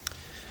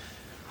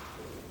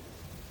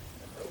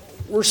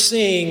We're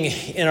seeing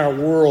in our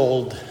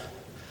world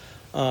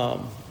a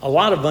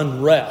lot of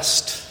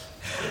unrest,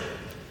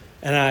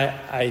 and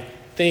I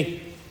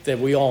think that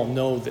we all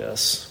know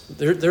this.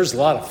 There's a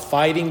lot of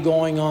fighting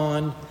going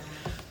on.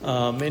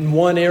 In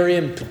one area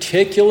in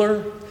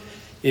particular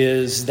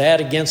is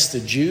that against the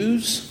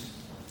Jews.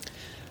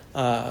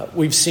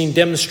 We've seen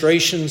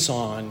demonstrations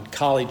on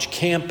college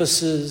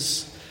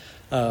campuses.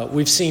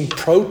 We've seen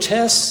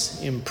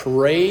protests in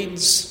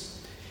parades,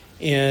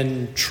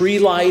 in tree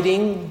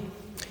lighting,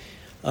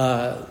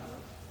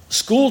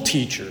 school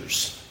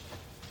teachers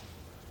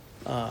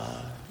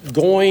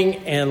going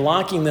and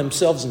locking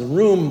themselves in the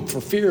room for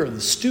fear of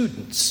the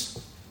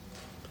students.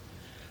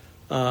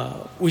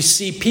 We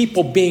see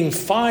people being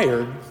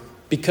fired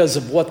because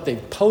of what they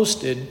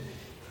posted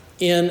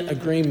in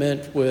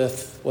agreement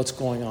with what's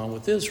going on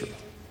with Israel.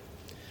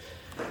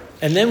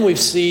 And then we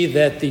see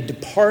that the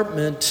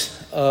Department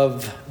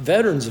of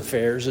Veterans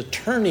Affairs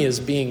attorney is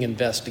being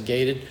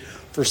investigated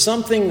for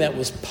something that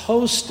was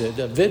posted,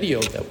 a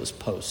video that was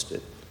posted.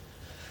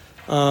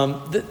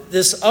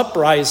 This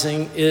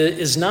uprising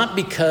is not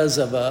because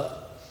of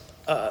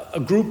a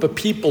group of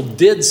people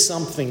did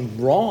something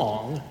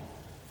wrong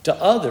to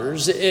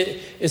others.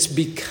 It's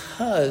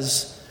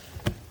because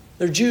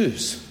they're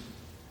Jews.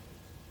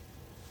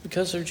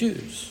 Because they're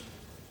Jews.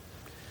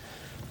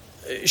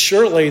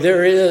 Surely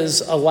there is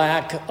a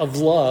lack of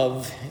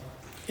love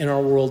in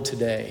our world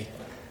today.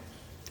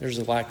 There's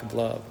a lack of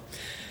love.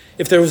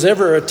 If there was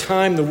ever a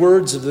time, the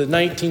words of the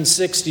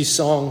 1960s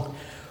song,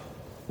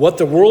 "What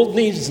the world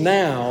needs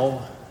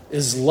now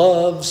is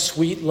love,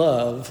 sweet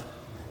love,"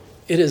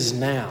 it is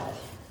now.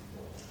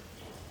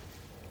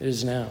 It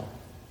is now.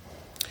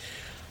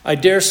 I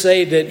dare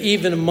say that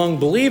even among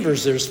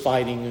believers there's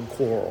fighting and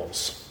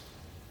quarrels.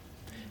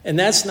 And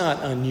that's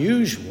not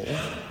unusual,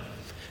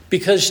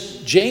 because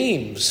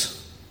James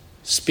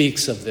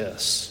speaks of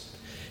this.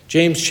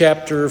 James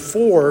chapter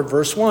 4,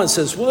 verse 1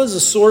 says, "What is the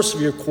source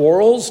of your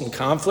quarrels and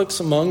conflicts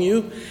among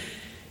you?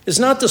 Is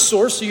not the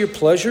source of your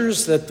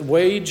pleasures that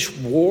wage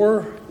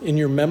war in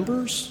your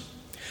members?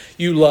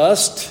 You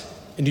lust,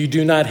 and you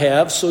do not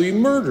have, so you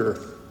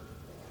murder.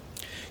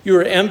 You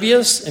are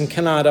envious and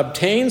cannot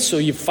obtain, so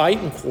you fight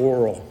and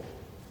quarrel.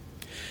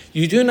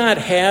 You do not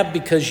have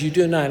because you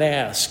do not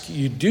ask.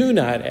 You do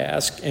not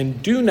ask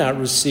and do not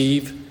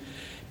receive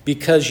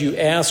because you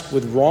ask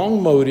with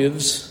wrong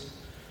motives,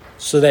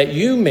 so that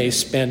you may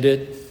spend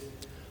it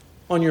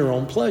on your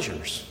own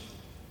pleasures."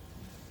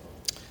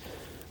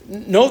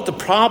 Note the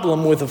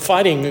problem with the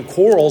fighting and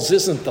quarrels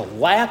isn't the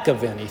lack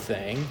of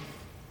anything.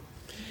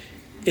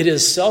 It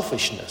is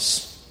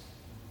selfishness.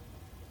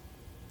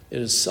 It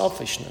is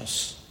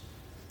selfishness.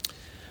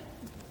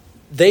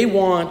 They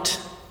want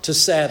to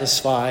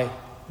satisfy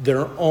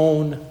their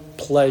own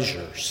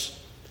pleasures.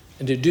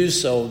 And to do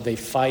so, they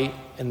fight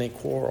and they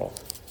quarrel.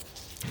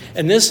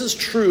 And this is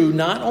true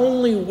not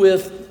only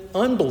with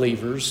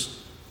unbelievers,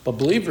 but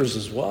believers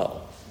as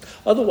well.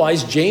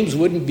 Otherwise, James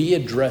wouldn't be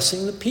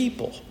addressing the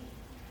people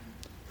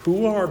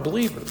who are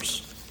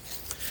believers.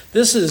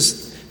 This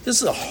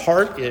is a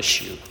heart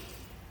issue.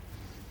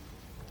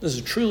 This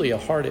is truly a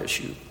heart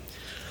issue.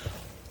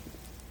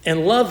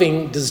 And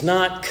loving does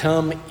not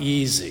come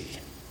easy.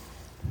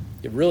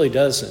 It really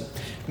doesn't.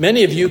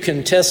 Many of you can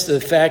attest to the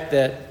fact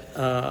that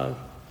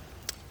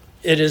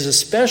it is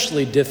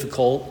especially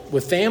difficult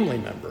with family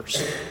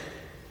members.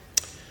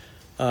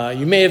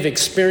 You may have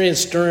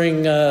experienced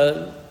during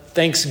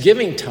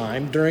Thanksgiving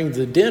time, during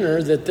the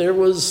dinner, that there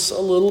was a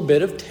little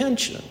bit of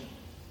tension.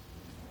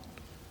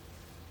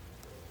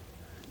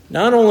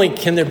 Not only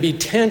can there be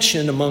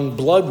tension among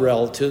blood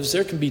relatives,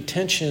 there can be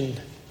tension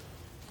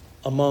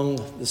among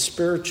the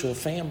spiritual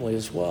family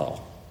as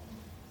well.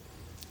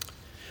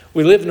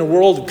 We live in a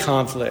world of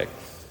conflict,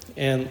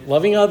 and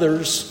loving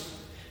others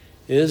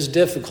is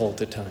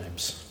difficult at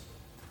times.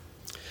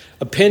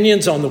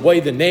 Opinions on the way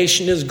the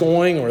nation is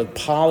going or the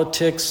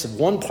politics of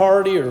one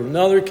party or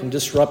another can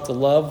disrupt the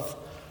love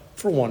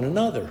for one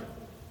another.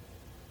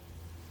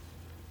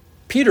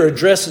 Peter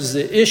addresses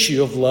the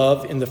issue of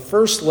love in the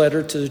first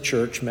letter to the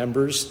church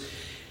members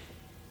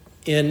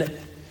in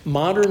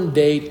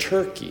modern-day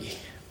Turkey.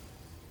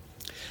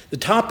 The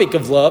topic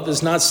of love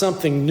is not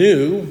something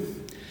new,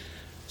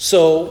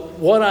 so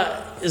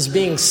what is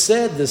being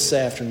said this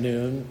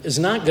afternoon is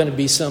not going to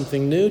be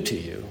something new to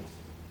you.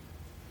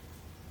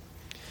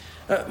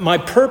 My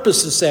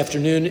purpose this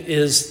afternoon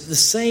is the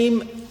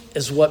same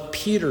as what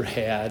Peter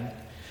had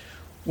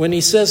when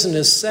he says in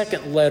his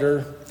second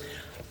letter,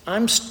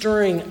 "I'm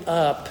stirring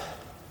up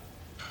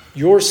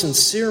your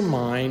sincere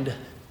mind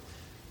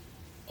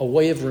a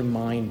way of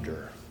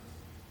reminder."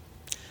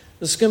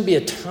 This is going to be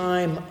a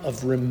time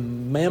of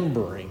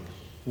remembering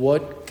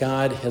what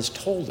God has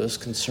told us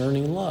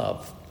concerning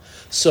love.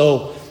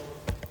 So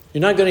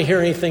you're not going to hear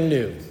anything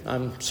new.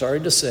 I'm sorry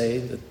to say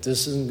that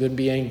this isn't going to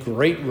be any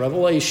great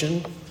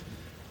revelation.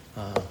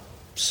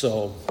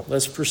 So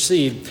let's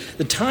proceed.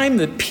 The time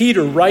that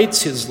Peter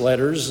writes his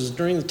letters is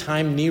during the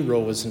time Nero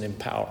wasn't in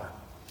power.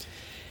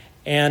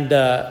 And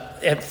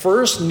at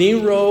first,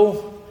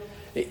 Nero,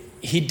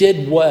 he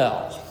did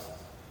well.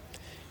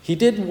 He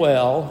did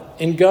well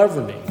in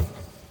governing.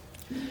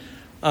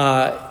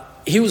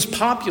 He was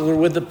popular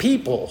with the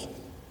people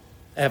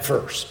at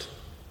first.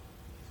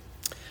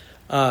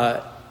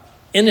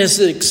 In his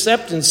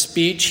acceptance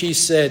speech, he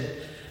said,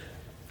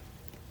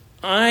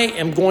 I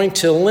am going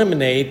to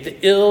eliminate the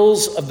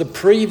ills of the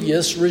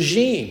previous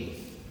regime.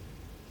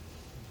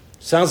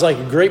 Sounds like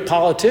a great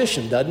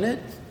politician, doesn't it?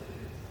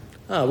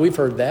 We've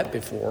heard that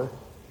before.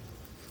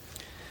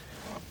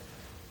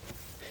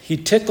 He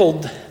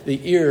tickled the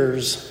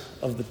ears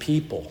of the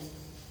people.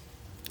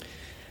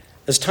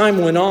 As time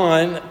went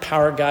on,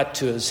 power got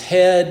to his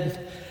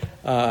head.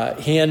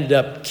 He ended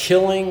up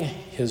killing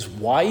his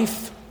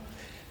wife,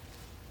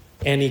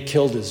 and he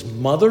killed his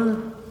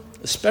mother,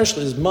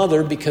 especially his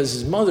mother, because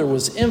his mother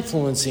was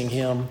influencing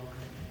him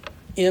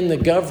in the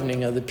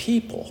governing of the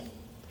people.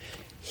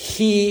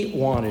 He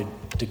wanted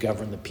to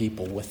govern the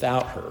people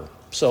without her.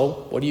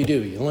 So what do?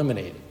 You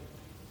eliminate it.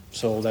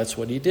 So that's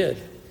what he did.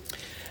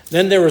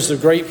 Then there was the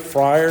great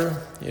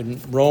fire in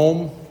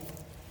Rome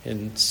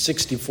in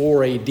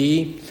 64 AD.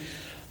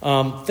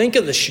 Think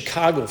of the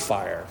Chicago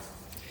fire.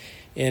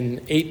 In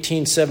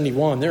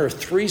 1871, there are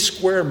 3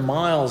 square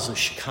miles of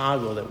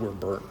Chicago that were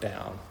burnt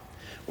down.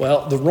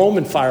 Well, the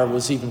Roman fire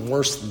was even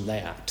worse than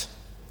that.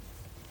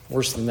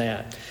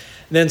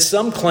 Then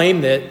some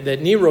claim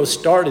that Nero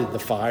started the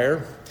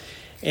fire.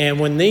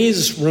 And when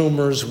these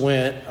rumors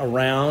went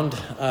around,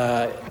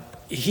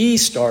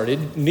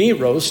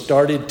 Nero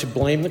started to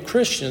blame the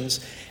Christians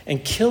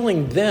and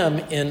killing them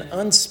in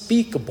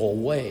unspeakable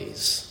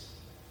ways.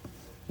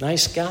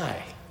 Nice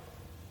guy.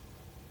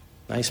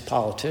 Nice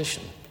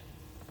politician.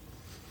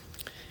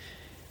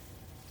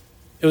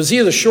 It was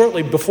either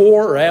shortly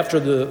before or after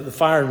the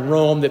fire in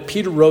Rome that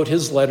Peter wrote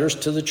his letters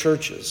to the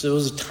churches. It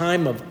was a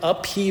time of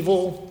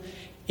upheaval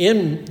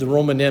in the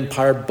Roman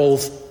Empire,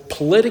 both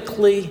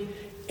politically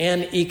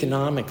and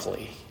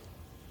economically.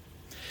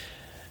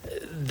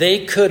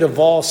 They could have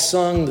all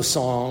sung the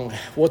song,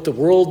 "What the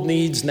world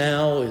needs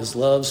now is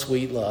love,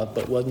 sweet love,"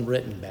 but wasn't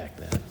written back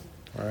then.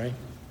 All right?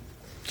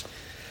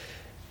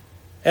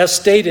 As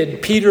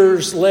stated,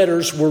 Peter's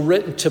letters were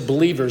written to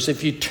believers.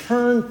 If you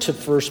turn to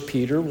 1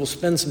 Peter, we'll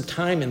spend some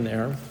time in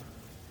there,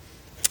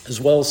 as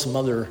well as some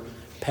other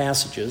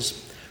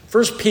passages.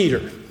 1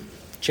 Peter,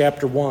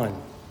 chapter 1.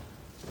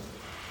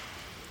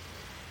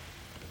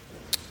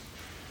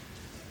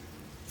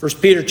 1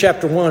 Peter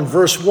chapter 1,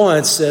 verse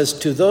 1 says,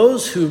 to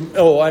those who...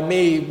 I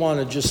may want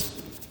to just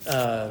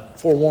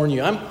forewarn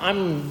you.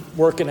 I'm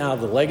working out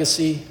of the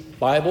Legacy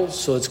Bible,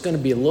 so it's going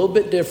to be a little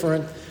bit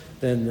different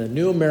than the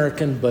New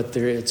American, but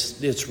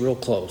it's real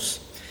close.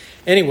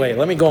 Anyway,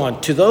 let me go on.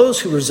 To those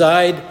who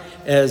reside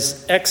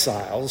as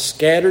exiles,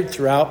 scattered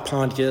throughout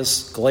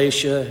Pontus,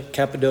 Galatia,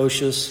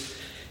 Cappadocia,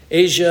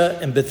 Asia,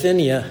 and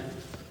Bithynia,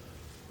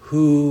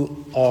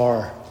 who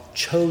are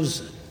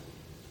chosen.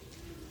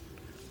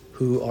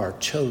 Who are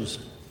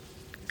chosen.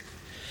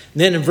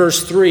 And then in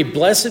verse 3,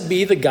 blessed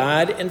be the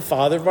God and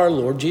Father of our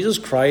Lord Jesus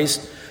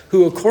Christ,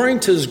 who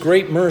according to his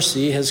great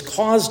mercy has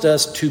caused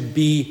us to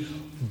be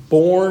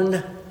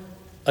born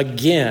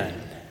again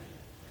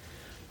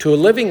to a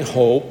living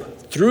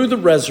hope through the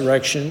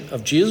resurrection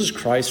of Jesus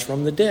Christ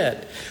from the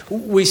dead.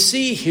 We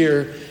see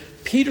here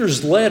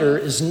Peter's letter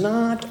is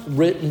not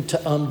written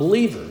to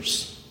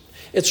unbelievers.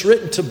 It's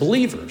written to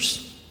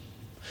believers,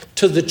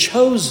 to the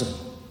chosen,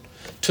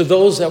 to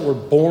those that were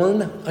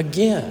born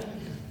again.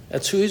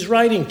 That's who he's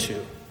writing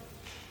to.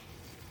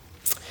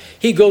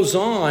 He goes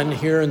on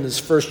here in this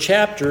first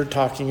chapter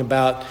talking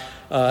about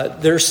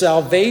their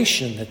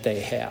salvation that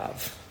they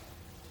have.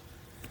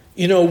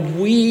 You know,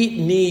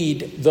 we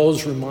need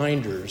those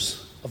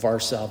reminders of our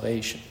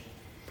salvation.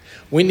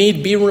 We need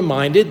to be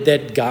reminded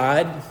that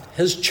God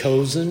has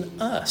chosen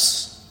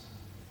us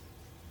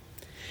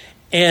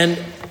and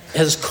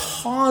has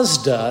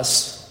caused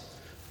us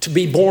to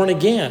be born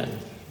again,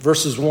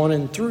 verses 1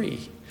 and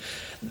 3.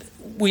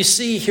 We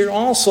see here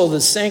also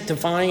the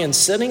sanctifying and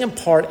setting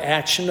apart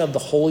action of the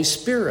Holy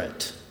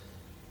Spirit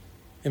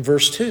in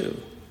verse 2.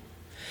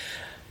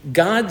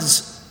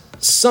 God's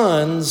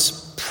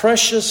Son's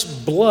precious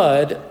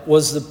blood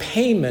was the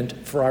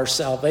payment for our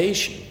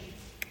salvation.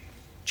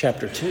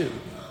 Chapter 2.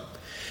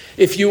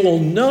 If you will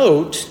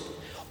note,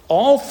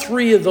 all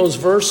 3 of those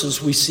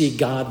verses we see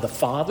God the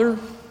Father,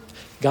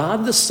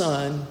 God the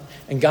Son,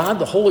 and God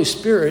the Holy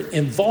Spirit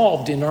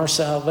involved in our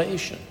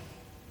salvation.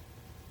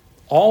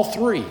 All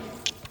 3.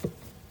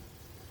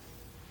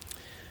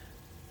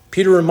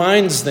 Peter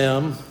reminds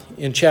them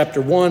in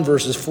chapter 1,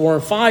 verses 4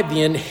 and 5,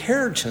 the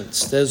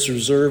inheritance that is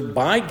reserved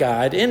by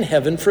God in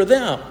heaven for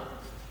them.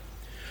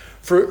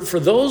 For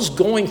those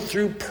going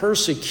through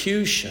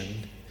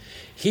persecution,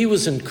 he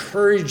was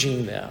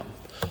encouraging them.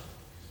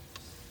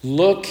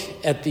 Look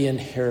at the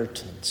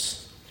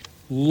inheritance.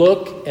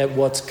 Look at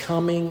what's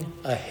coming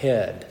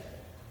ahead.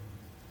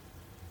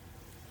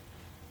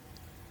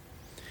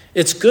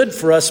 It's good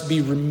for us to be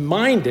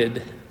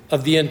reminded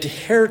of the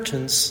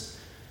inheritance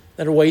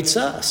that awaits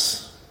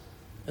us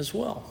as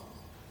well.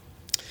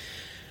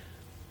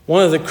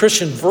 One of the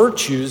Christian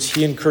virtues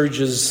he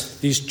encourages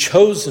these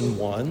chosen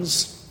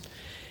ones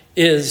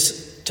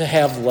is to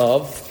have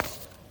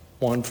love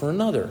one for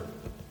another.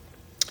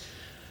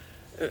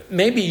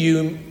 Maybe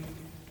you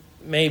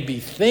may be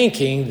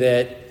thinking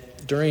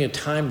that during a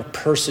time of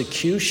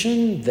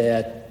persecution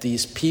that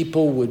these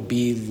people would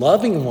be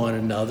loving one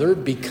another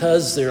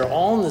because they're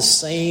all in the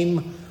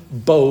same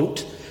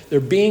boat. They're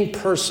being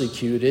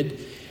persecuted,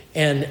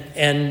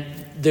 and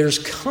there's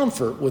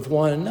comfort with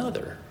one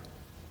another.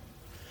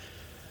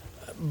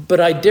 But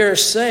I dare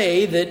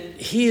say that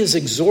he is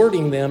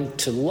exhorting them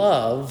to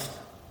love,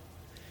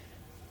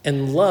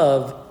 and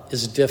love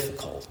is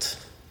difficult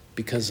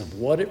because of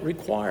what it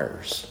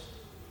requires.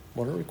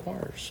 What it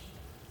requires.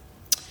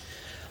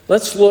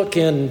 Let's look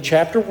in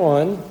chapter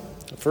 1,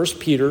 1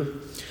 Peter,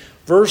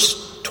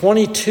 verse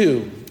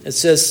 22. It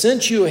says,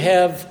 "Since you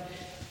have,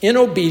 in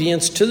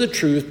obedience to the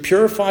truth,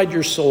 purified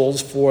your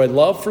souls for a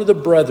love for the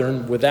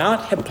brethren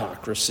without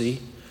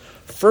hypocrisy,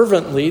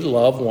 fervently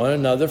love one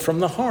another from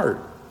the heart."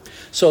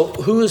 So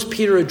who is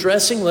Peter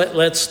addressing?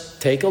 Let's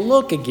take a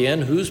look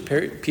again who's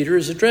Peter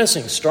is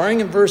addressing.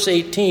 Starting in verse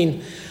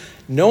 18,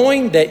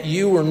 "Knowing that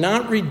you were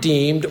not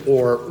redeemed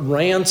or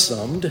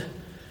ransomed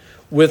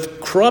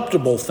with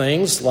corruptible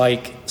things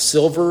like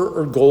silver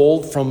or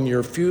gold from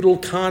your futile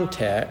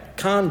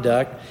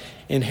conduct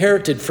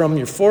inherited from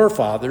your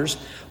forefathers,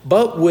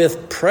 but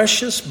with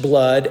precious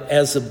blood,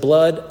 as the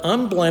blood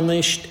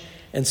unblemished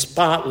and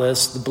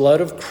spotless, the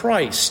blood of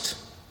Christ.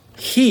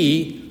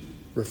 He,"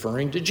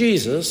 referring to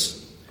Jesus,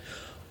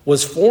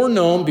 "was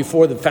foreknown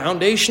before the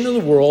foundation of the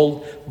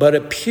world, but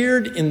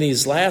appeared in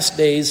these last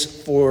days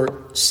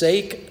for the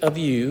sake of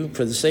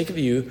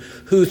you,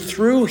 who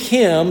through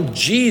him,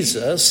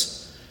 Jesus,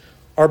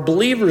 are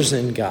believers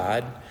in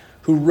God,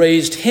 who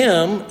raised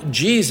him,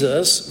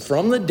 Jesus,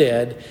 from the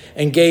dead,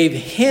 and gave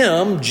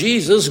him,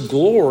 Jesus,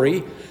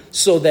 glory,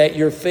 so that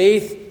your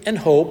faith and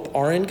hope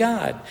are in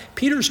God."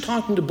 Peter's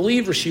talking to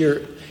believers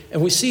here,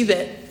 and we see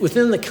that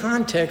within the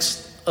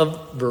context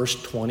of verse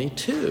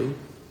 22,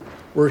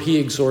 where he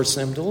exhorts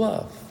them to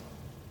love.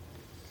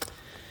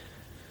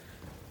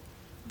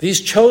 These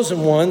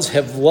chosen ones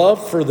have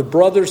love for the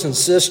brothers and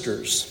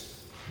sisters,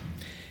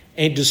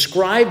 and he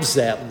describes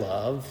that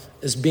love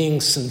as being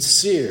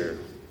sincere,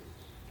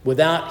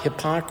 without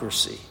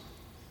hypocrisy.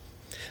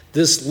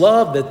 This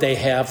love that they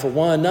have for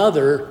one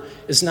another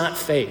is not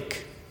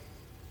fake.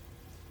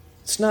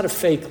 It's not a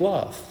fake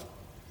love.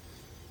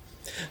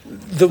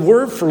 The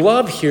word for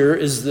love here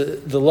is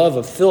the love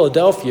of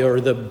Philadelphia, or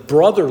the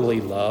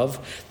brotherly love.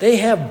 They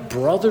have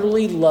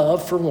brotherly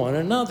love for one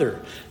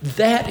another.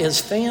 That is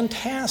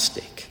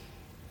fantastic.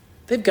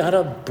 They've got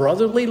a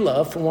brotherly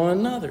love for one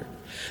another.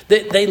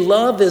 They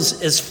love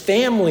as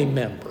family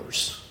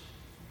members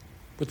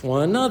with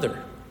one another.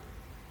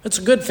 It's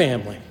a good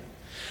family.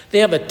 They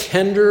have a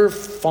tender,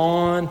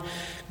 fond,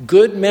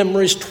 good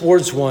memories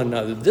towards one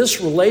another. This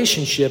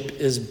relationship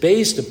is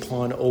based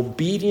upon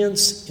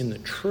obedience in the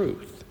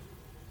truth.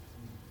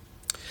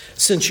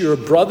 Since you're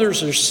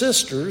brothers or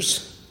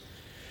sisters,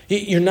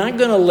 you're not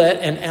going to let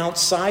an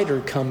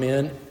outsider come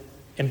in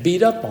and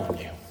beat up on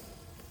you.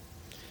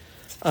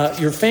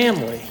 Your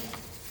family.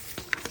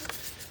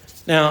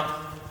 Now,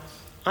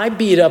 I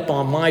beat up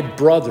on my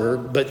brother,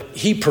 but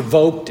he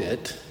provoked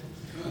it.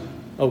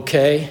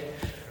 Okay?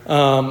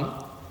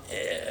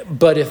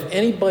 But if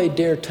anybody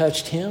dare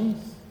touched him,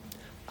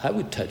 I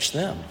would touch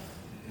them.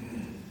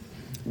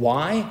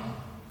 Why?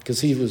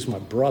 Because he was my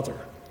brother.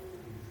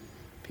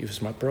 He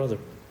was my brother.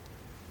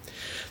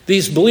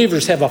 These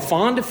believers have a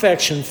fond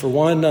affection for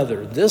one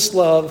another. This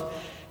love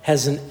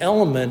has an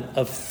element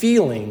of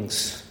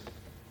feelings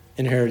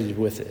inherited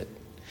with it.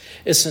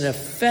 It's an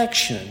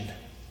affection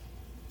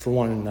for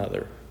one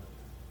another.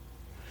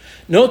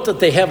 Note that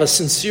they have a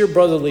sincere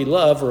brotherly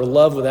love, or a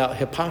love without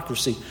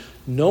hypocrisy.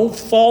 No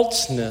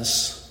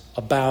falseness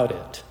about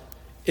it.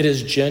 It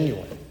is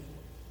genuine.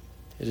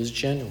 It is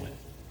genuine.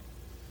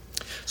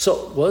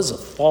 So what does a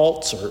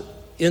false or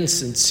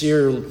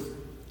insincere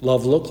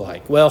love look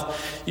like? Well,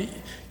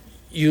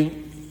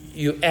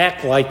 you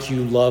act like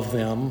you love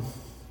them,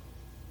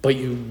 but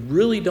you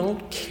really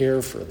don't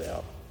care for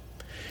them.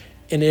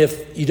 And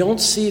if you don't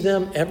see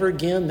them ever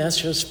again, that's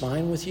just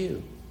fine with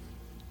you.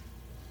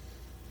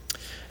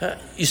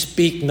 You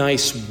speak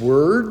nice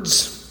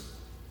words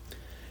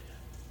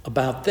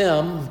about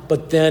them,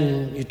 but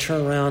then you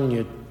turn around and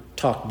you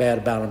talk bad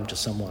about them to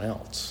someone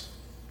else.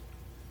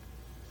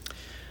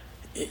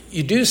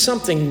 You do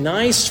something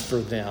nice for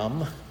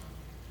them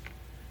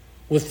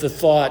with the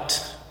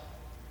thought,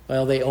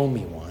 well, they owe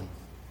me one.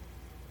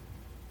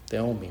 They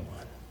owe me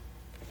one.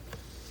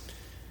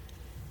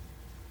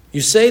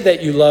 You say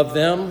that you love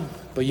them,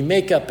 but you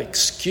make up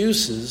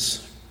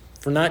excuses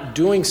for not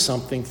doing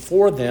something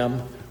for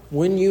them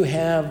when you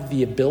have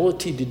the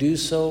ability to do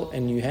so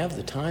and you have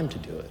the time to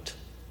do it.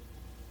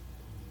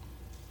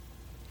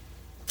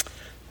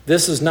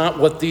 This is not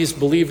what these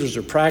believers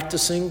are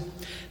practicing.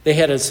 They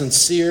had a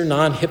sincere,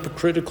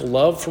 non-hypocritical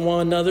love for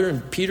one another,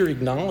 and Peter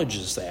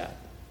acknowledges that.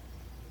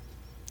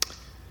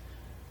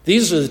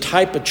 These are the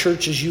type of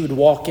churches you would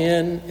walk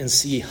in and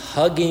see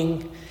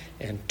hugging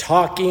and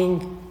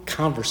talking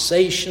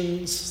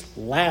conversations,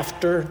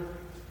 laughter.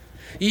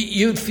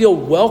 You'd feel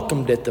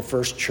welcomed at the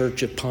first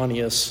church of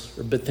Pontius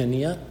or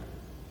Bithynia.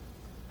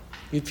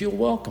 You'd feel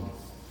welcome.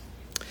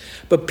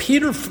 But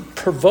Peter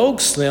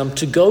provokes them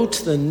to go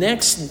to the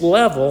next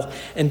level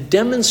and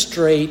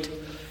demonstrate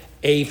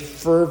a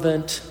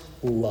fervent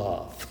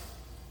love.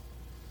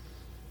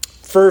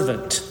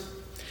 Fervent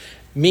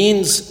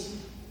means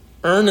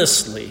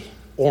earnestly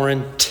or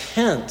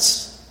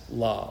intense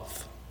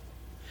love.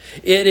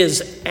 It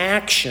is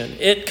action.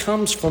 It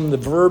comes from the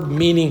verb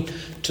meaning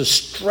to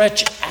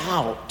stretch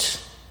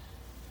out.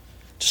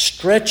 To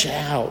stretch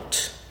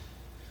out.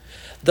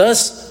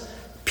 Thus,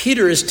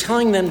 Peter is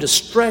telling them to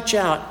stretch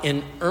out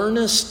in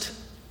earnest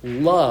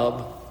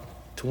love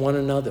to one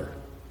another.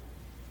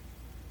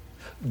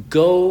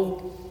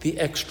 Go the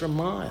extra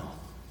mile.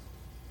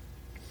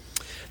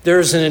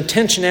 There's an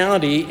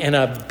intentionality and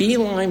a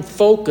beeline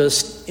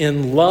focus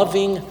in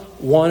loving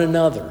one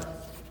another.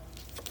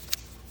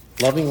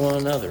 Loving one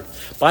another.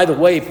 By the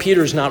way,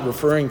 Peter's not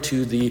referring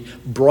to the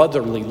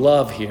brotherly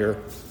love here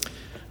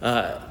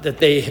that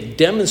they have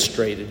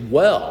demonstrated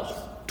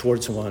well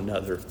towards one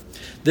another.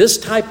 This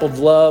type of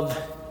love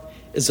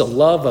is a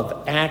love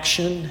of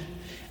action,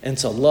 and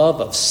it's a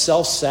love of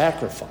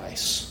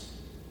self-sacrifice.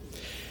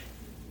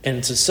 And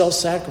it's a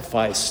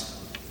self-sacrifice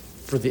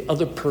for the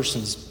other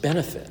person's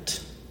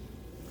benefit.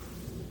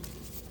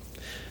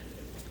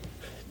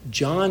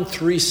 John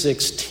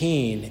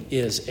 3:16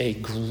 is a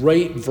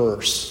great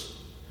verse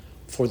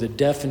for the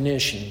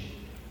definition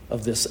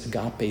of this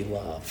agape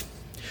love.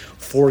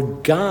 For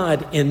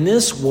God in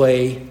this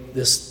way,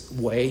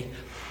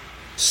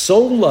 so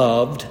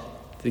loved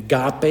the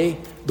agape,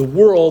 the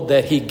world,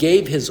 that he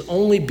gave his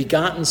only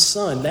begotten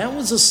Son. That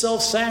was a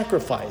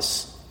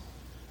self-sacrifice.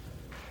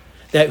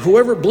 That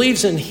whoever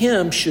believes in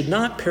him should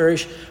not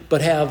perish,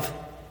 but have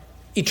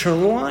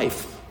eternal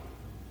life.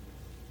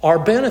 Our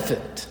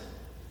benefit.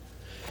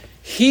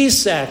 He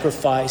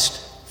sacrificed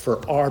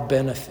for our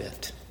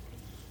benefit.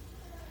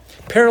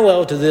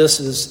 Parallel to this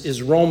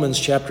is Romans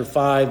chapter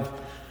 5,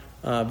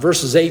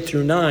 verses 8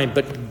 through 9.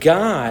 But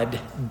God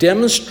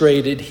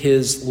demonstrated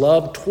his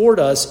love toward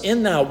us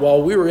in that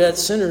while we were yet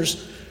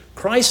sinners,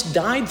 Christ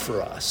died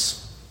for us.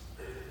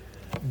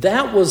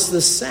 That was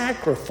the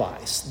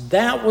sacrifice.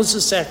 That was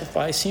the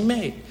sacrifice he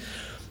made.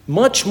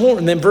 Much more,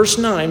 and then verse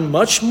 9,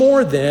 much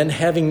more then,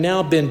 having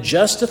now been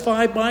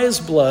justified by his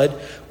blood,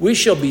 we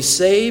shall be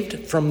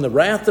saved from the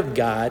wrath of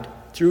God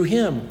through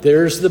him.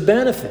 There's the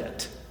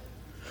benefit.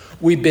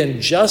 We've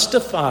been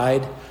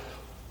justified.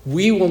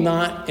 We will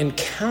not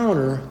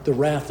encounter the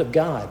wrath of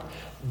God.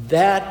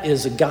 That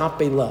is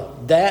agape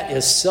love. That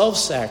is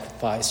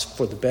self-sacrifice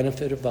for the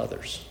benefit of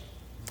others.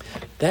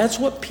 That's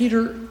what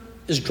Peter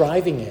is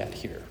driving at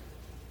here.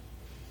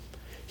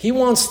 He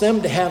wants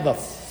them to have a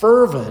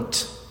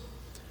fervent,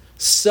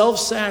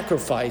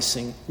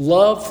 self-sacrificing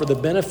love for the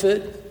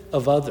benefit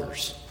of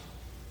others.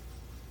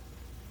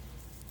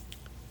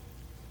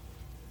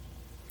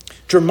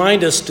 To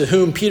remind us to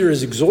whom Peter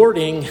is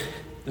exhorting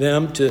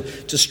them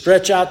to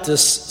stretch out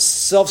this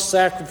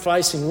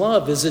self-sacrificing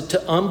love. Is it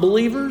to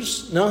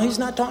unbelievers? No, he's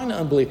not talking to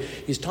unbelievers.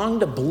 He's talking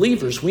to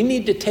believers. We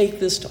need to take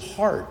this to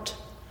heart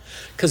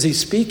because he's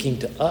speaking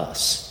to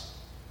us.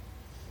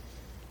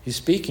 He's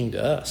speaking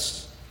to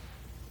us.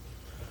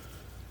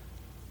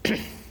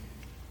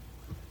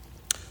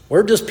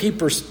 Where does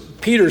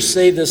Peter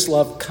say this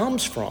love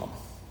comes from?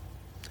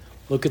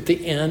 Look at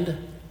the end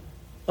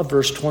of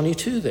verse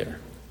 22 there.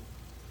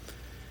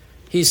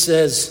 He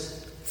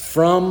says,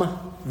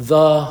 from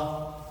the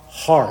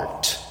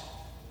heart.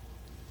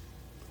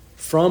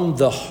 From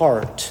the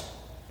heart.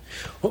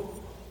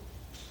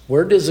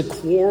 Where does the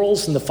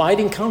quarrels and the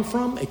fighting come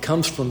from? It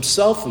comes from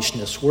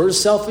selfishness. Where does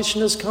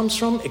selfishness comes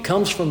from? It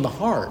comes from the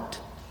heart.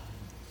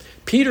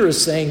 Peter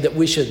is saying that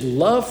we should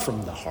love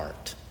from the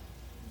heart.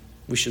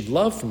 We should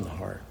love from the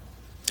heart.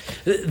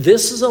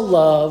 This is a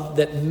love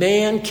that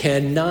man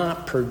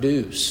cannot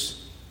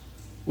produce.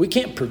 We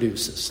can't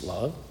produce this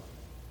love.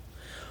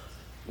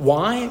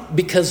 Why?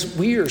 Because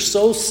we are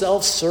so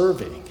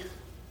self-serving.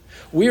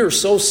 We are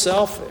so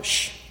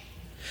selfish.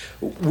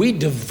 We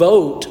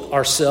devote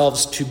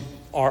ourselves to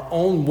our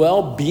own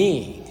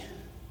well-being.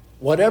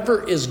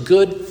 Whatever is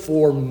good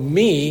for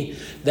me,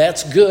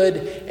 that's good,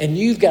 and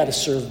you've got to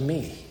serve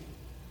me.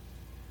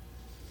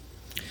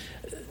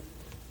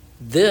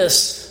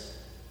 This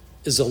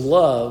is a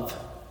love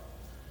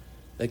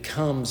that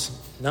comes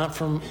not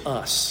from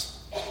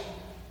us,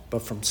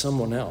 but from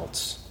someone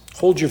else.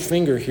 Hold your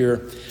finger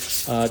here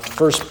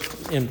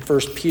in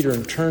 1 Peter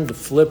and turn to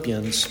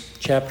Philippians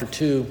chapter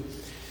 2.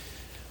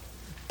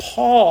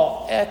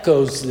 Paul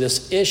echoes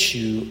this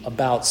issue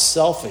about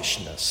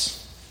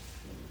selfishness.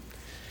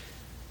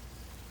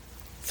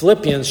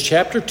 Philippians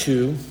chapter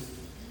 2,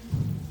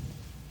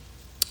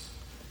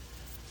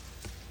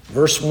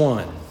 verse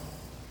 1.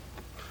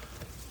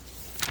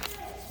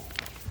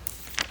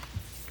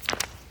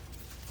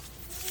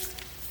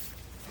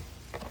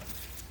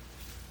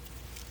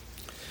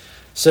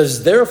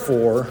 Says,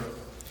 therefore,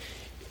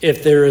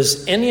 if there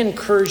is any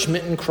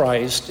encouragement in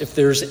Christ, if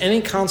there's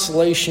any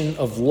consolation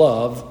of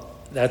love,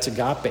 that's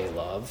agape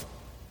love.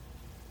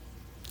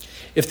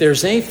 If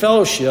there's any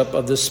fellowship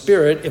of the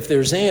Spirit, if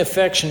there's any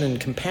affection and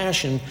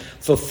compassion,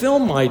 fulfill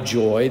my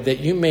joy that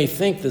you may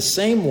think the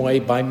same way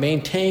by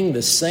maintaining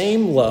the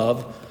same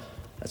love.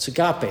 That's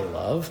agape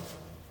love.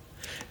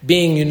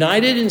 Being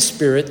united in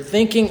spirit,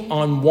 thinking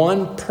on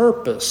one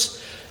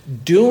purpose,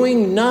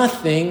 doing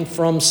nothing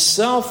from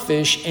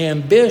selfish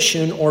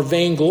ambition or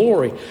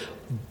vainglory,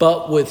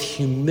 but with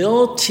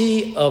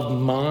humility of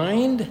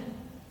mind,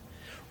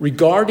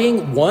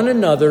 regarding one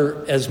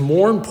another as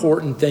more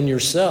important than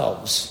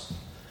yourselves.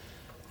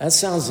 That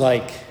sounds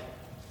like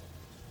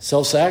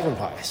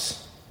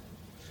self-sacrifice.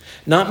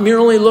 Not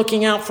merely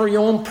looking out for your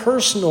own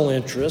personal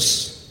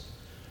interests,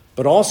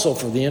 but also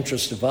for the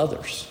interest of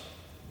others.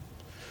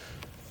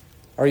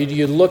 Do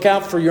you look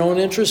out for your own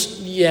interests?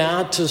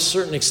 Yeah, to a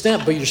certain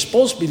extent, but you're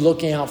supposed to be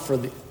looking out for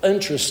the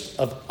interest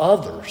of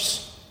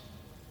others.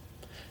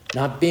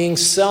 Not being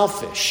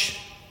selfish,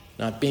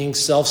 not being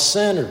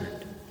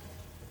self-centered.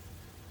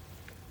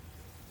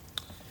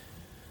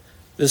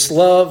 This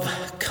love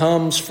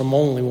comes from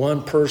only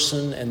one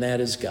person, and that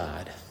is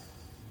God.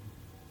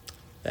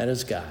 That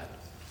is God.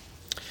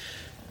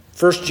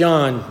 1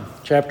 John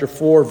chapter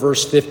 4,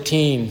 verse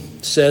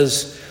 15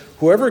 says,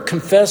 whoever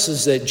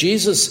confesses that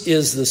Jesus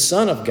is the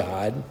Son of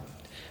God,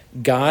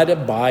 God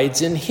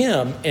abides in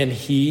him, and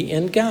he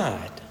in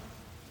God.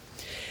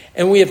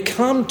 And we have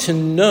come to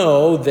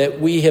know that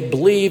we have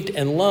believed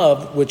and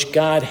loved which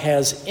God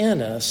has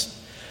in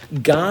us.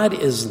 God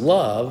is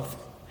love.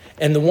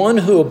 And the one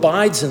who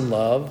abides in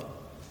love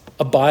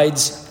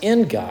abides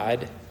in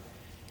God,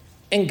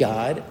 and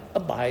God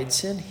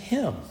abides in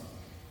him.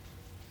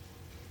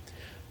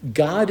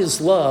 God is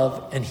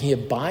love, and he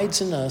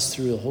abides in us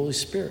through the Holy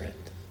Spirit.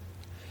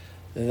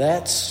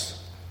 That's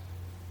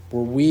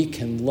where we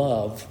can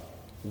love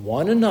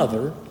one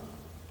another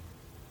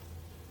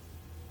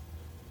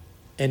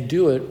and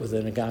do it with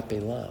an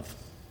agape love.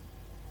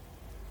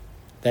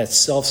 That's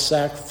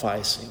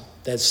self-sacrificing.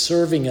 That's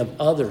serving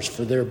of others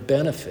for their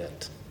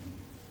benefit.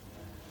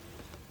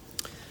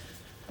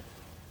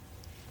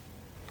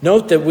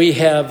 Note that we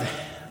have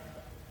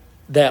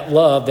that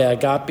love,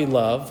 that agape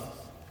love,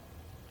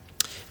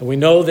 and we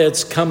know that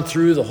it's come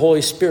through the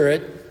Holy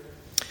Spirit.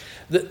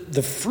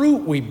 The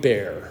fruit we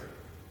bear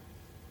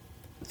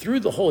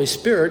through the Holy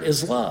Spirit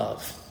is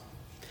love.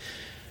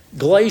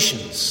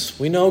 Galatians,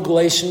 we know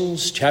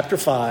Galatians chapter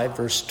 5,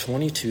 verse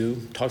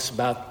 22, talks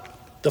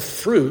about the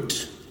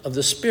fruit of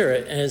the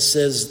Spirit, and it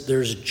says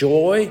there's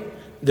joy,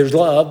 there's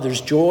love,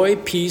 there's joy,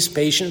 peace,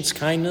 patience,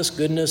 kindness,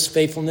 goodness,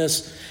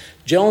 faithfulness,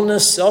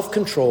 gentleness,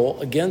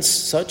 self-control.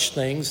 Against such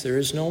things there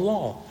is no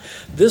law.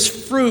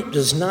 This fruit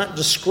does not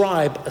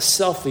describe a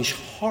selfish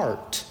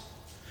heart,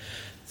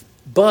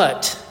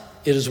 but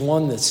it is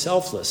one that's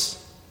selfless.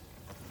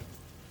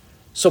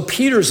 So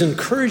Peter's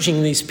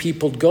encouraging these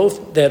people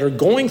that are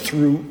going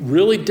through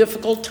really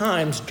difficult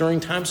times during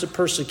times of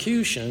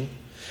persecution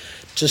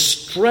to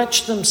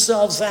stretch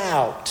themselves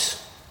out,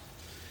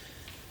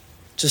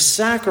 to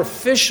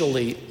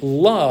sacrificially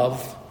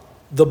love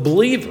the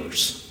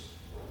believers.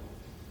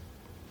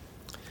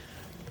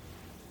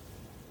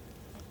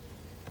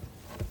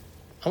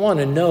 I want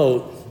to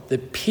note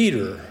that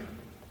Peter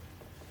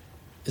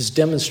is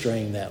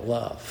demonstrating that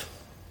love.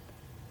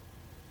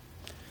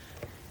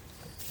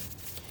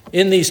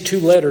 In these two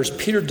letters,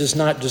 Peter does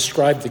not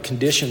describe the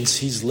conditions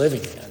he's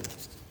living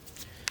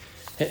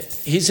in.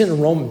 He's in a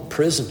Roman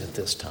prison at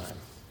this time.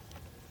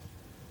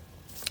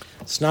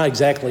 It's not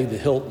exactly the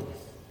Hilton.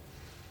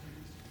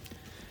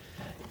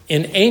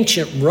 In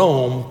ancient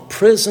Rome,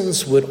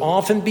 prisons would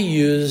often be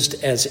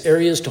used as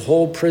areas to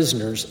hold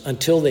prisoners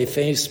until they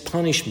faced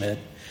punishment,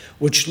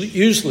 which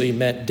usually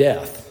meant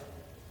death.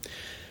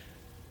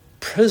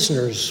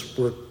 Prisoners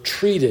were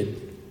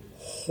treated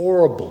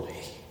horribly.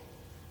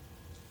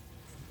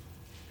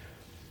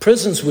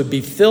 Prisons would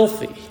be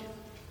filthy,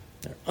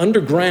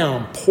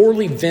 underground,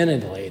 poorly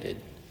ventilated,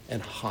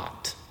 and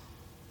hot.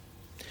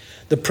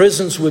 The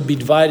prisons would be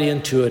divided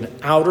into an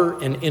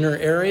outer and inner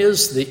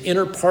areas. The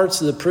inner parts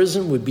of the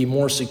prison would be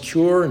more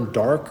secure and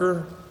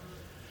darker.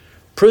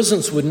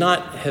 Prisons would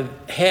not have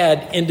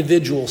had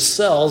individual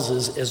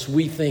cells as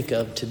we think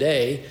of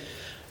today.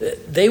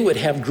 They would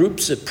have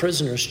groups of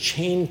prisoners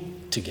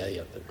chained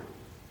together.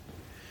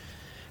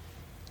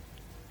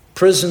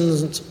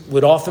 Prisons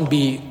would often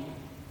be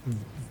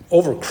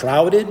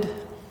overcrowded.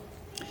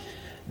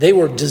 They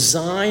were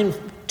designed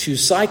to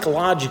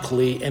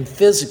psychologically and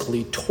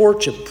physically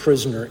torture a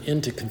prisoner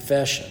into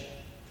confession.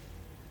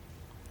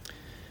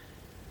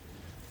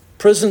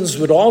 Prisons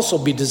would also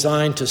be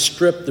designed to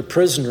strip the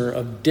prisoner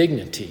of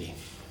dignity.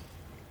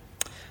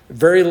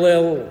 Very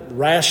little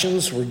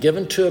rations were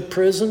given to a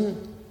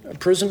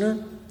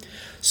prisoner,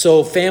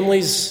 so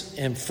families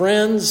and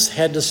friends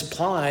had to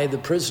supply the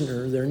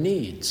prisoner their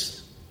needs.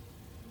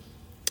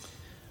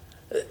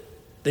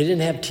 They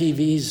didn't have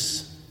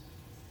TVs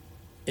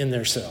in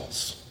their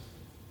cells.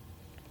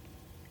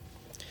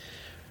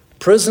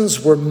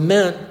 Prisons were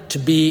meant to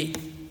be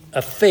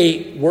a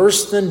fate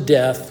worse than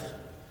death,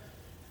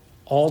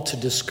 all to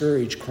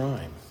discourage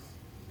crime.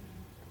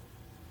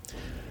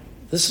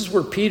 This is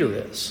where Peter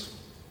is.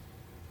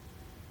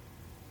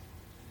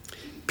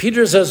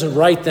 Peter doesn't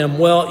write them,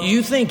 well,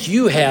 you think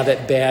you have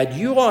it bad.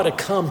 You ought to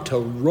come to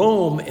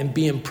Rome and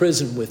be in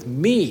prison with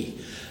me.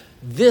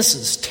 This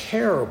is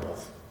terrible.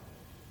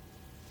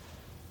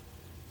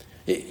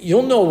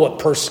 You'll know what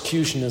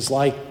persecution is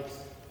like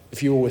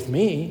if you were with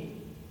me.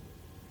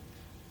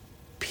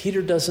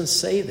 Peter doesn't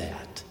say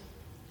that.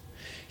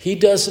 He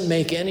doesn't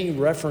make any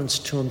reference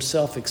to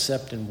himself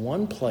except in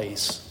one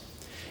place.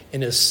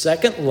 In his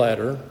second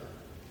letter,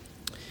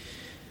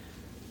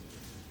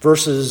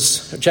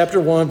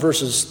 chapter 1,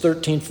 verses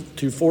 13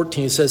 through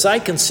 14, says, I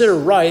consider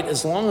right,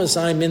 as long as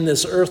I'm in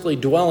this earthly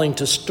dwelling,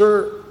 to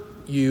stir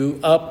you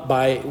up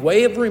by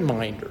way of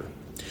reminder,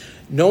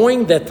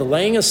 knowing that the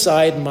laying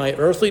aside my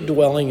earthly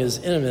dwelling is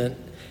imminent,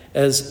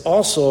 as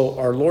also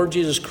our Lord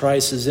Jesus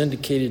Christ has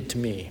indicated to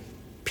me.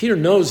 Peter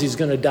knows he's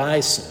going to die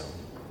soon.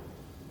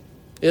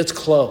 It's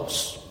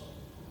close.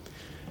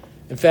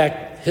 In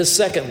fact, his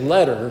second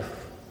letter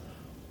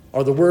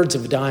are the words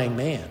of a dying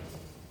man.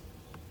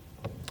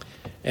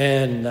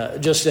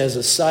 And just as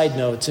a side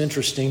note, it's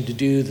interesting to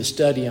do the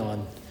study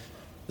on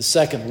the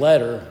second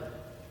letter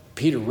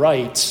Peter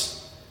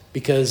writes,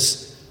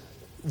 because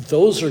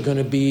those are going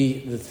to be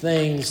the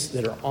things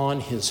that are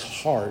on his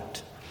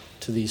heart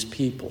to these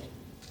people.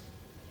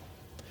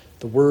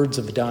 The words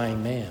of a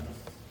dying man.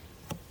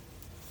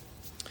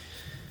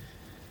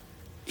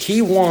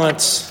 He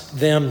wants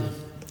them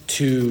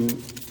to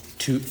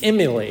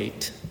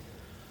emulate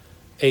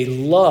a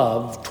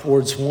love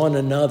towards one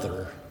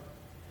another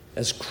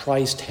as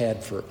Christ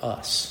had for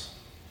us.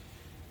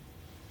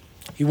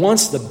 He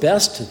wants the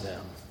best to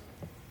them.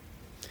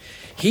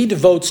 He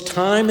devotes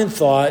time and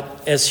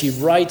thought as he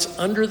writes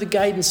under the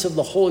guidance of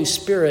the Holy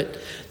Spirit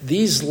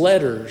these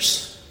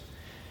letters,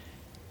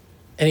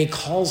 and he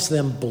calls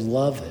them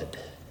beloved.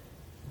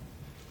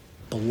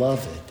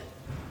 Beloved.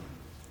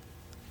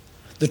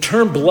 The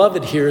term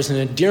beloved here is an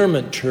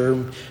endearment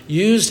term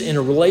used in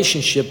a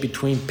relationship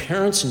between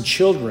parents and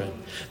children.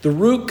 The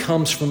root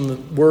comes from the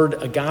word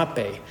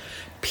agape.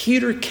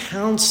 Peter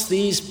counts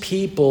these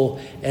people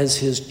as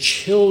his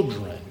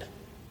children,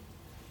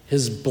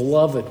 his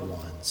beloved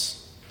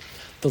ones.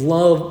 The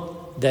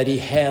love that he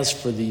has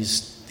for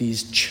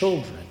these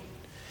children.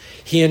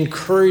 He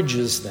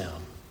encourages them.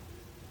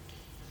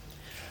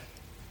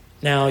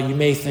 Now, you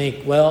may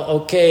think, well,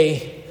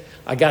 okay,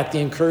 I got the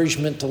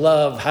encouragement to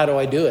love. How do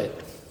I do it?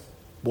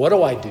 What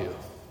do I do?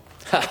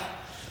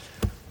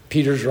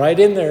 Peter's right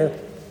in there.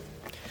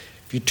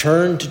 If you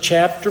turn to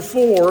chapter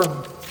 4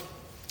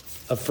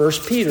 of 1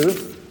 Peter,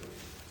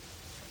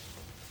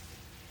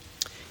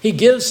 he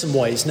gives some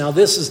ways. Now,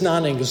 this is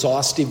not an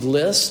exhaustive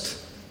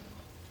list,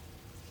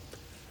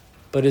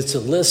 but it's a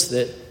list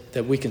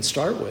that we can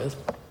start with.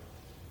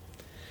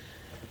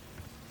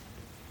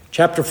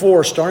 Chapter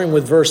 4, starting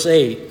with verse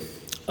 8.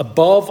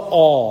 Above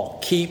all,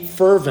 keep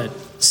fervent.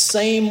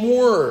 Same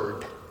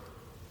word.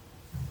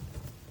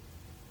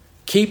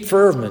 Keep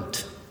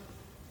fervent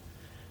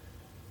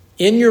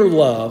in your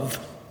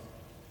love.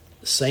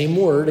 Same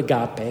word,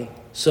 agape.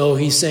 So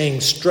he's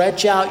saying,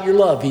 stretch out your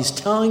love. He's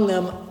telling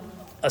them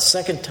a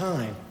second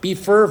time, be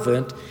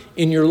fervent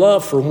in your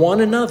love for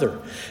one another,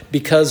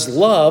 because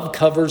love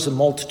covers a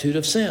multitude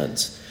of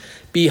sins.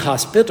 Be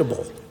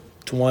hospitable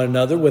to one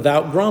another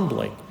without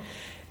grumbling.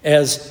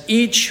 As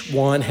each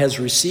one has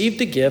received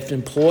a gift,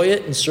 employ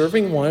it in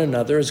serving one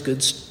another as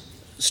good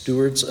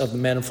stewards of the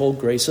manifold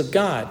grace of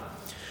God.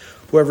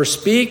 Whoever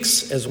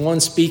speaks, as one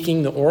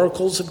speaking the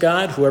oracles of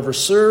God. Whoever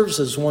serves,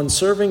 as one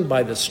serving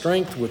by the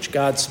strength which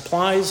God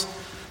supplies,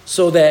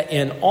 so that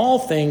in all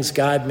things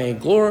God may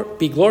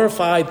be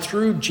glorified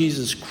through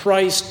Jesus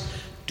Christ,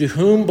 to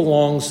whom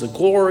belongs the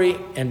glory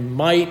and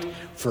might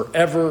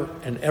forever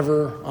and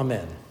ever.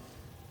 Amen.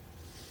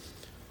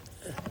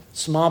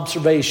 Some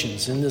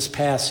observations in this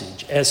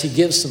passage as he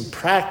gives some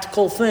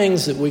practical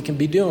things that we can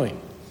be doing.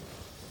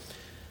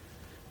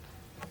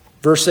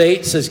 Verse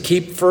 8 says,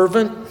 keep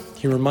fervent.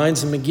 He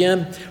reminds them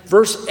again.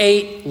 Verse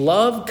 8,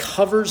 love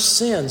covers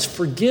sins.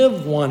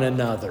 Forgive one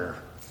another.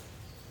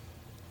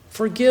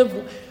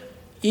 Forgive.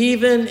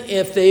 Even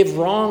if they've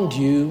wronged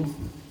you,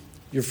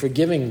 you're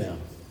forgiving them.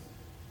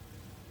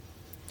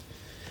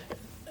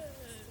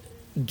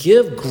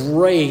 Give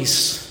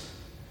grace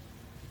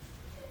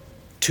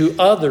to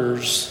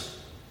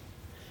others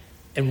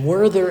and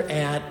where they're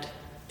at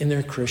in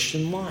their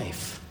Christian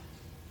life.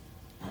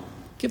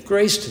 Give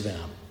grace to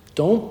them.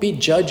 Don't be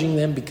judging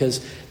them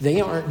because they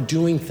aren't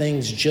doing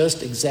things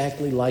just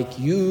exactly like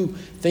you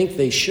think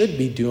they should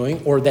be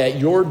doing or that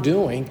you're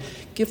doing.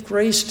 Give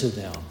grace to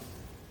them.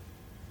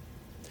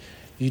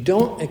 You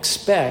don't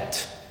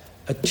expect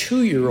a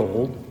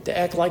 2-year-old to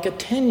act like a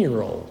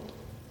 10-year-old.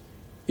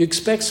 You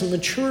expect some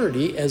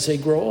maturity as they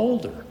grow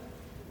older.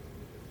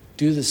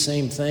 Do the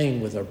same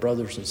thing with our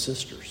brothers and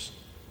sisters.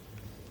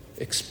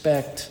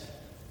 Expect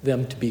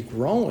them to be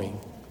growing,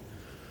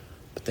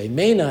 but they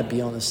may not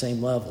be on the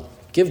same level.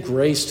 Give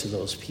grace to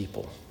those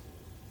people.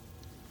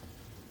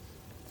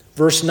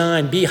 Verse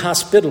 9, be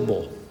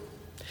hospitable.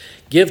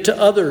 Give to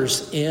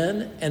others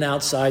in and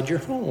outside your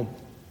home.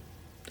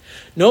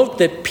 Note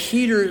that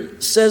Peter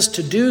says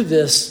to do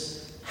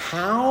this,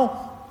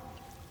 how?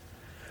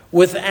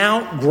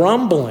 Without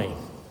grumbling.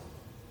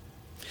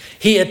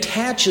 He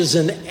attaches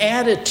an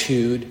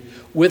attitude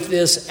with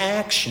this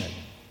action.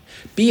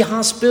 Be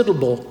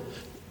hospitable.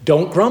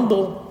 Don't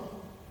grumble.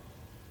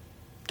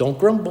 Don't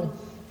grumble.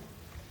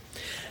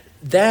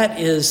 That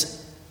is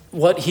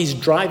what he's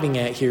driving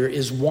at here,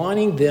 is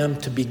wanting them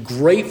to be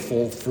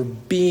grateful for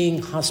being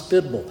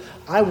hospitable.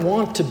 I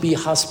want to be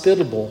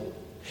hospitable,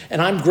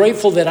 and I'm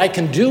grateful that I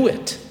can do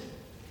it.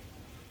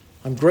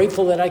 I'm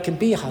grateful that I can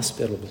be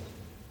hospitable.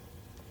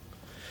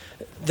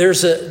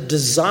 There's a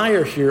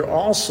desire here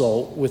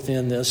also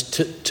within this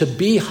to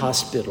be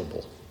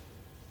hospitable,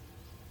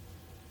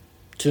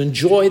 to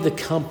enjoy the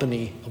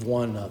company of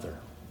one another.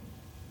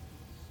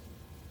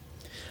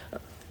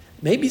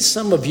 Maybe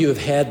some of you have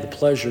had the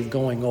pleasure of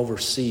going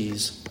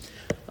overseas.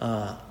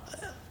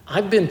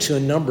 I've been to a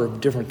number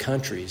of different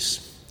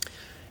countries,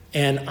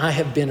 and I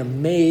have been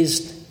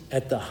amazed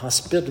at the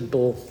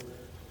hospitable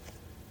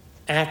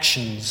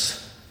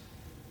actions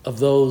of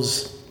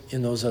those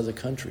in those other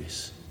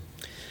countries.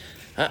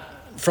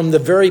 From the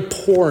very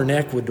poor in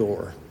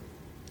Ecuador,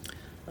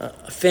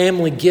 a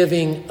family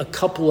giving a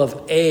couple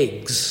of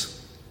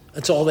eggs.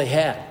 That's all they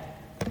had,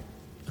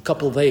 a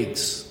couple of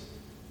eggs.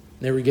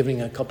 They were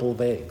giving a couple of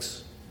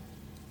eggs.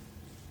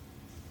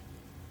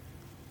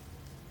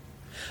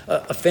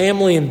 A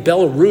family in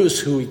Belarus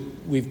who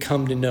we've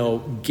come to know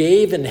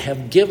gave and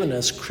have given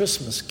us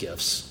Christmas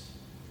gifts.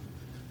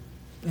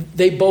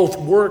 They both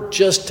work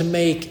just to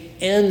make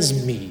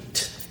ends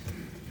meet.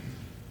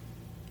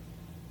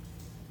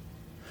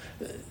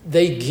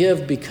 They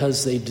give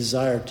because they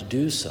desire to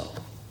do so.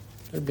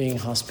 They're being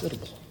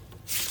hospitable.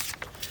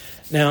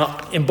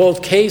 Now, in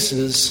both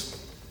cases,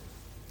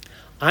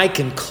 I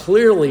can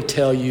clearly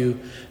tell you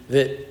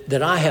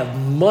that I have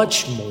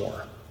much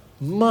more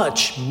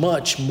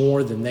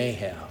than they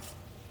have.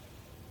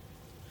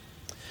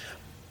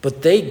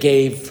 But they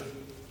gave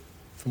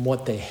from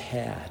what they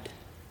had.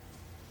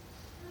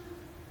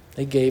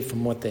 They gave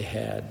from what they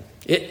had.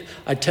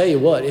 I tell you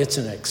what, it's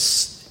an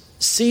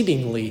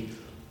exceedingly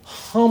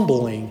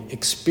humbling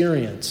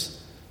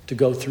experience to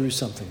go through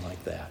something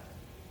like that.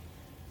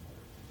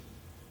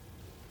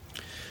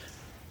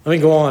 Let me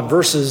go on.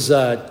 Verses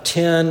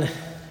 10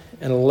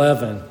 and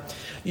 11.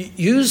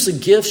 Use the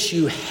gifts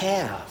you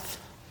have.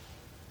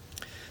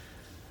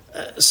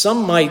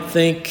 Some might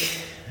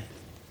think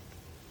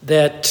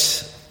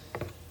that,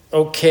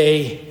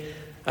 okay,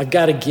 I've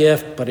got a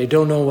gift, but I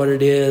don't know what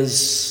it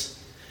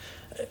is.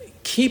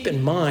 Keep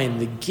in mind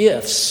the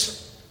gifts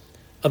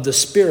of the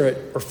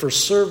Spirit are for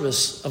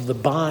service of the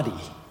body.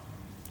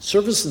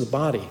 Service of the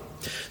body.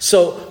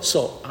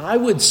 So I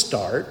would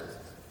start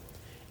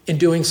in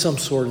doing some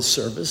sort of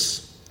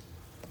service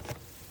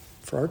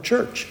for our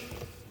church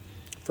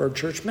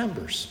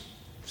members.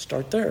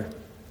 Start there.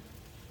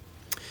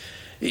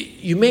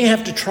 You may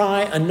have to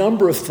try a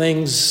number of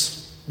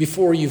things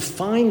before you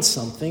find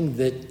something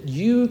that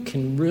you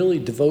can really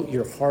devote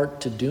your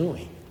heart to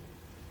doing.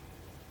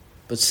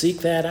 But seek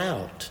that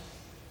out.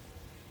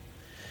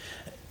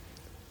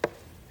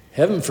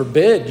 Heaven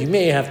forbid, you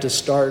may have to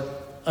start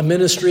a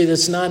ministry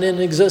that's not in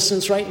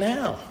existence right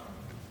now.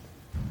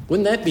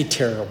 Wouldn't that be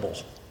terrible?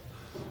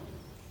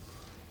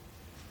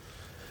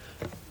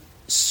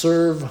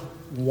 Serve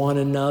one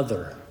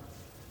another.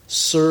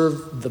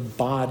 Serve the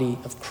body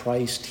of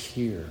Christ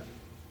here.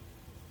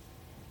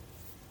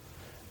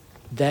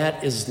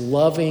 That is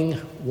loving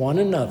one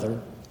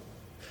another,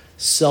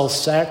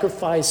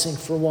 self-sacrificing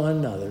for one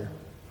another,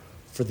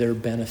 for their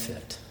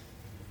benefit.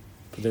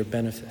 For their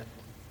benefit.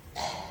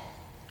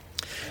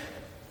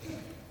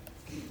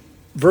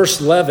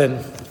 Verse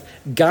 11,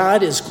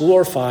 God is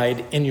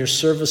glorified in your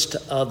service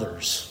to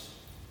others.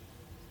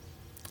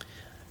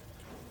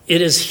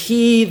 It is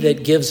He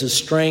that gives us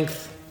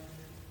strength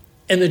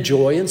and the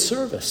joy in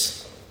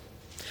service.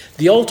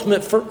 The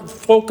ultimate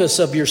focus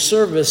of your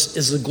service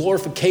is the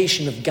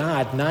glorification of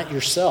God, not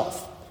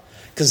yourself,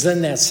 because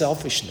then that's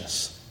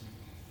selfishness.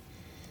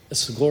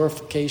 It's the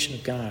glorification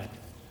of God.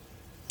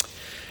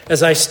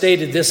 As I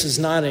stated, this is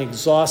not an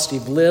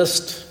exhaustive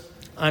list.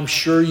 I'm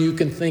sure you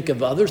can think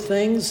of other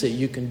things that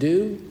you can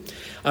do.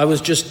 I was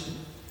just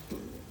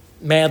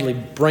madly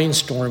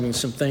brainstorming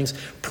some things,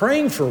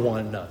 praying for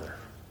one another.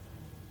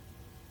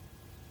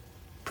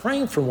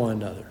 Praying for one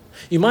another.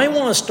 You might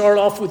want to start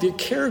off with your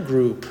care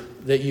group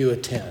that you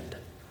attend.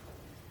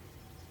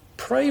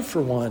 Pray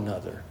for one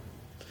another.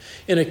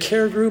 In a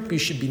care group, you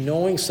should be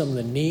knowing some of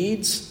the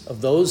needs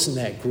of those in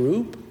that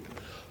group.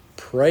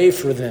 Pray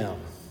for them.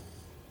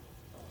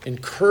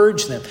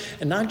 Encourage them.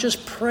 And not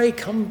just pray,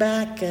 come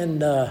back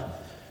and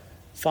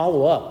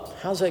follow up.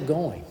 How's that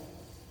going?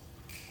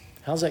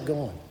 How's that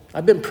going?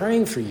 I've been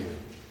praying for you.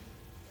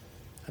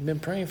 I've been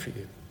praying for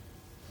you.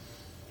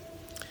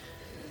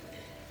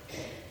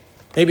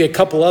 Maybe a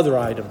couple other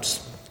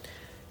items.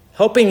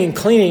 Helping and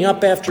cleaning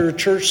up after a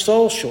church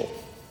social.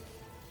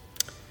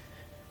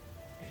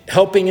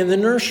 helping in the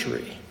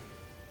nursery,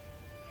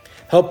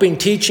 helping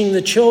teaching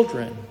the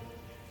children,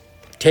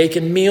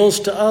 taking meals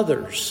to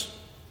others.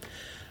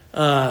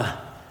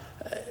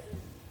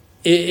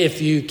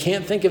 If you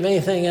can't think of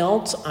anything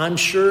else, I'm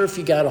sure if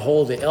you got a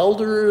hold of the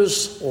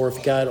elders or if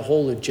you got a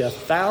hold of Jeff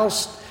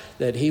Faust,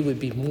 that he would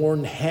be more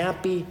than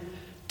happy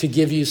to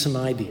give you some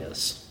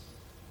ideas.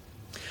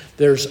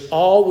 There's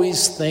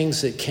always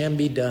things that can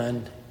be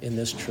done in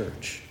this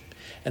church.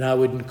 And I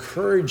would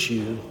encourage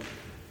you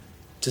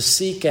to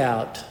seek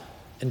out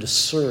and to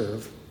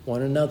serve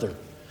one another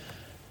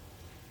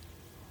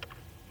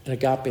in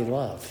agape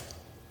love,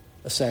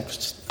 a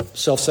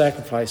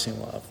self-sacrificing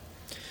love.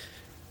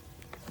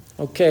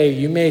 Okay,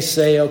 you may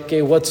say,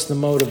 okay, what's the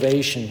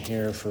motivation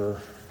here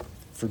for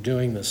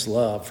doing this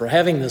love, for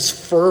having this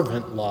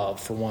fervent love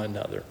for one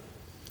another?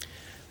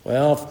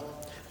 Well,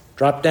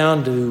 drop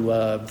down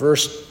to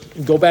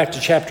go back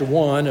to chapter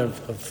 1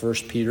 of 1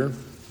 Peter.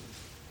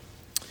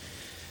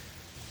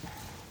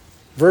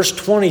 Verse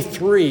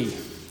 23,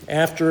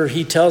 after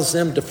he tells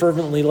them to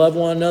fervently love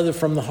one another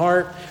from the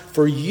heart,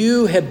 for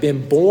you have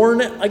been born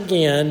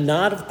again,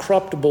 not of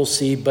corruptible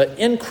seed, but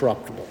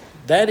incorruptible.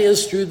 That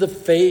is through the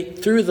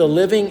faith, through the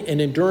living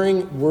and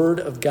enduring word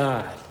of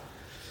God.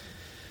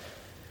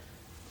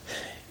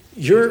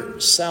 Your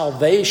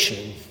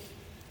salvation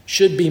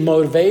should be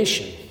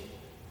motivation.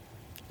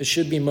 It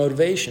should be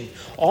motivation.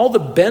 All the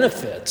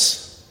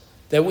benefits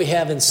that we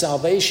have in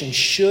salvation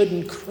should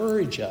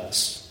encourage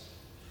us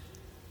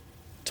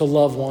to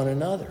love one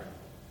another.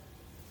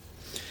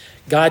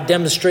 God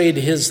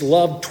demonstrated his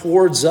love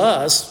towards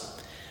us.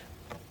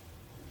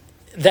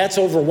 That's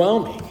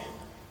overwhelming.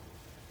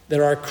 That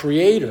our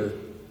Creator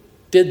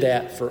did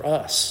that for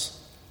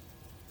us.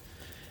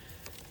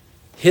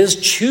 His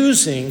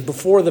choosing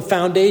before the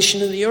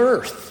foundation of the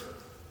earth.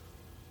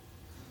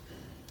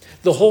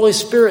 The Holy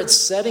Spirit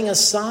setting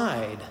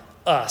aside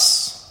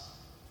us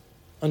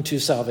unto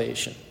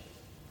salvation.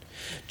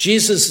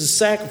 Jesus'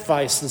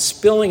 sacrifice, the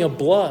spilling of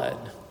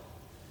blood.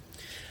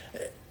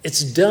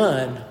 It's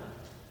done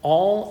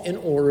all in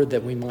order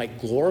that we might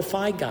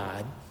glorify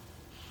God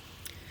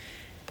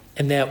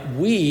and that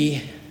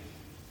we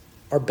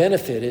are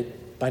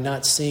benefited by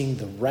not seeing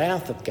the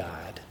wrath of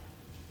God,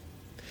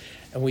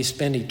 and we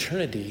spend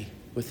eternity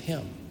with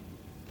him.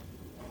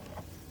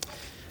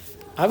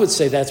 I would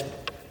say that's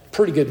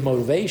pretty good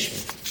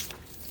motivation.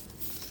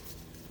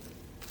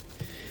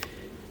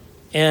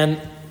 And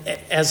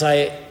as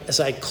I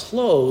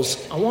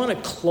close, I want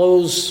to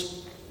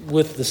close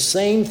with the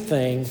same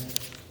thing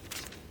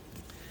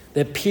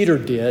that Peter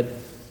did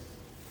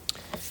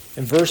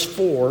in verse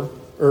 4,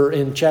 or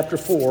in chapter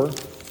 4.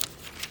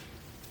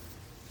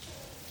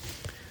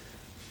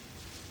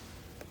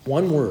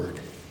 One word.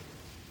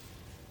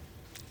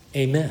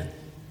 Amen.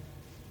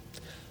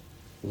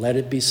 Let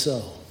it be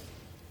so.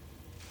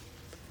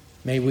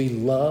 May we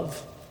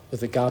love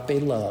with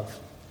agape love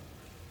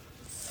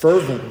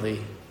fervently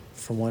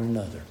for one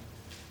another.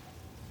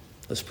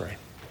 Let's pray.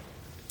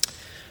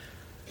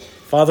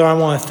 Father, I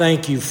want to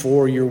thank you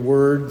for your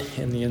word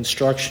and the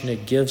instruction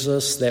it gives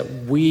us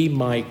that we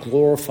might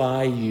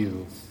glorify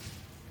you,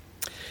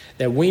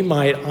 that we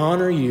might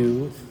honor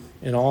you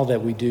in all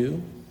that we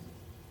do.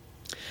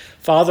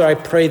 Father, I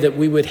pray that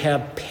we would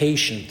have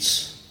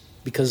patience,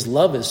 because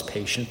love is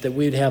patient, that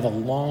we would have a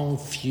long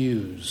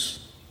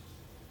fuse,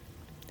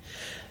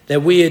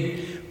 that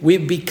we'd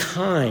be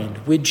kind,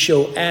 we'd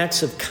show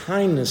acts of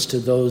kindness to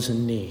those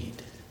in need.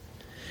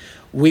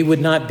 We would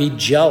not be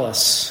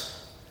jealous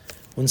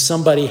when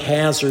somebody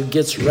has or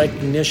gets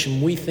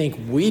recognition we think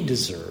we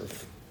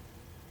deserve.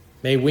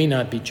 May we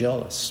not be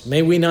jealous.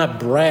 May we not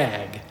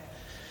brag.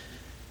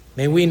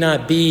 May we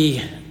not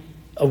be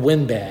a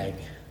windbag.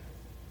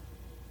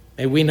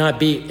 May we not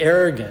be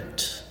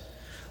arrogant,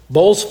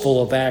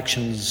 boastful of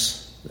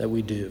actions that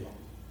we do.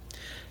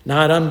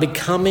 Not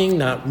unbecoming,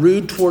 not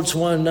rude towards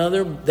one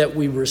another, that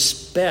we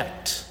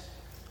respect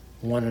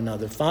one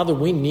another. Father,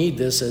 we need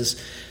this,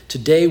 as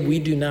today we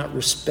do not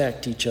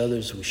respect each other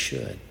as we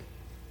should.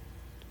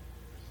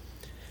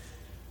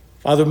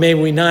 Father, may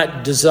we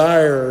not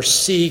desire or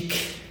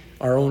seek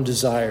our own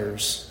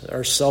desires,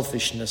 our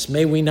selfishness.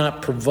 May we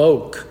not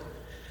provoke,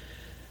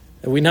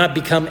 that we not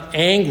become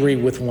angry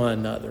with one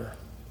another,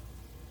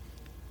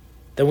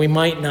 that we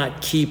might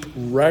not keep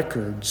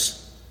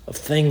records of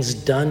things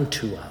done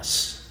to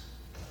us.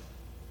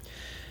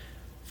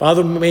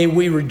 Father, may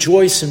we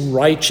rejoice in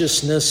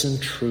righteousness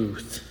and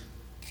truth.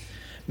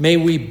 May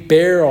we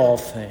bear all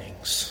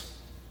things.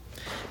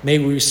 May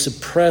we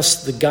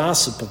suppress the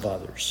gossip of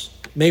others.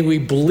 May we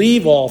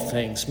believe all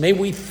things. May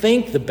we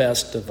think the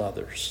best of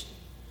others.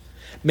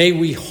 May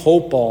we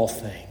hope all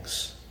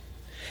things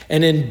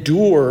and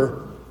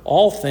endure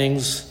all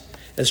things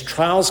as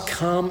trials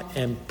come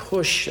and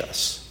push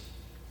us.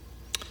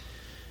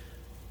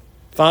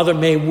 Father,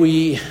 may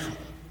we,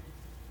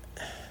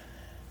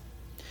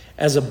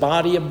 as a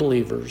body of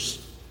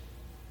believers,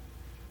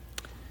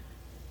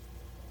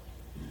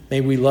 may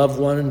we love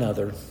one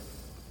another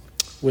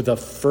with a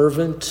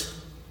fervent,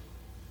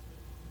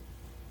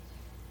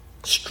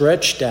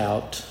 stretched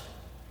out,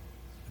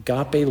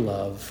 agape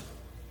love,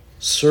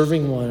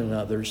 serving one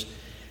another's,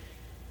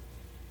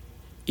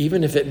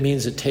 even if it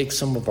means it takes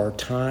some of our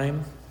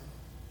time,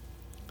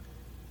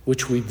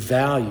 which we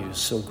value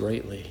so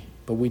greatly,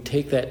 but we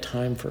take that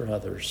time for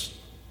others.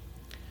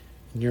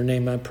 In your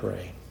name I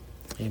pray.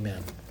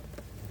 Amen.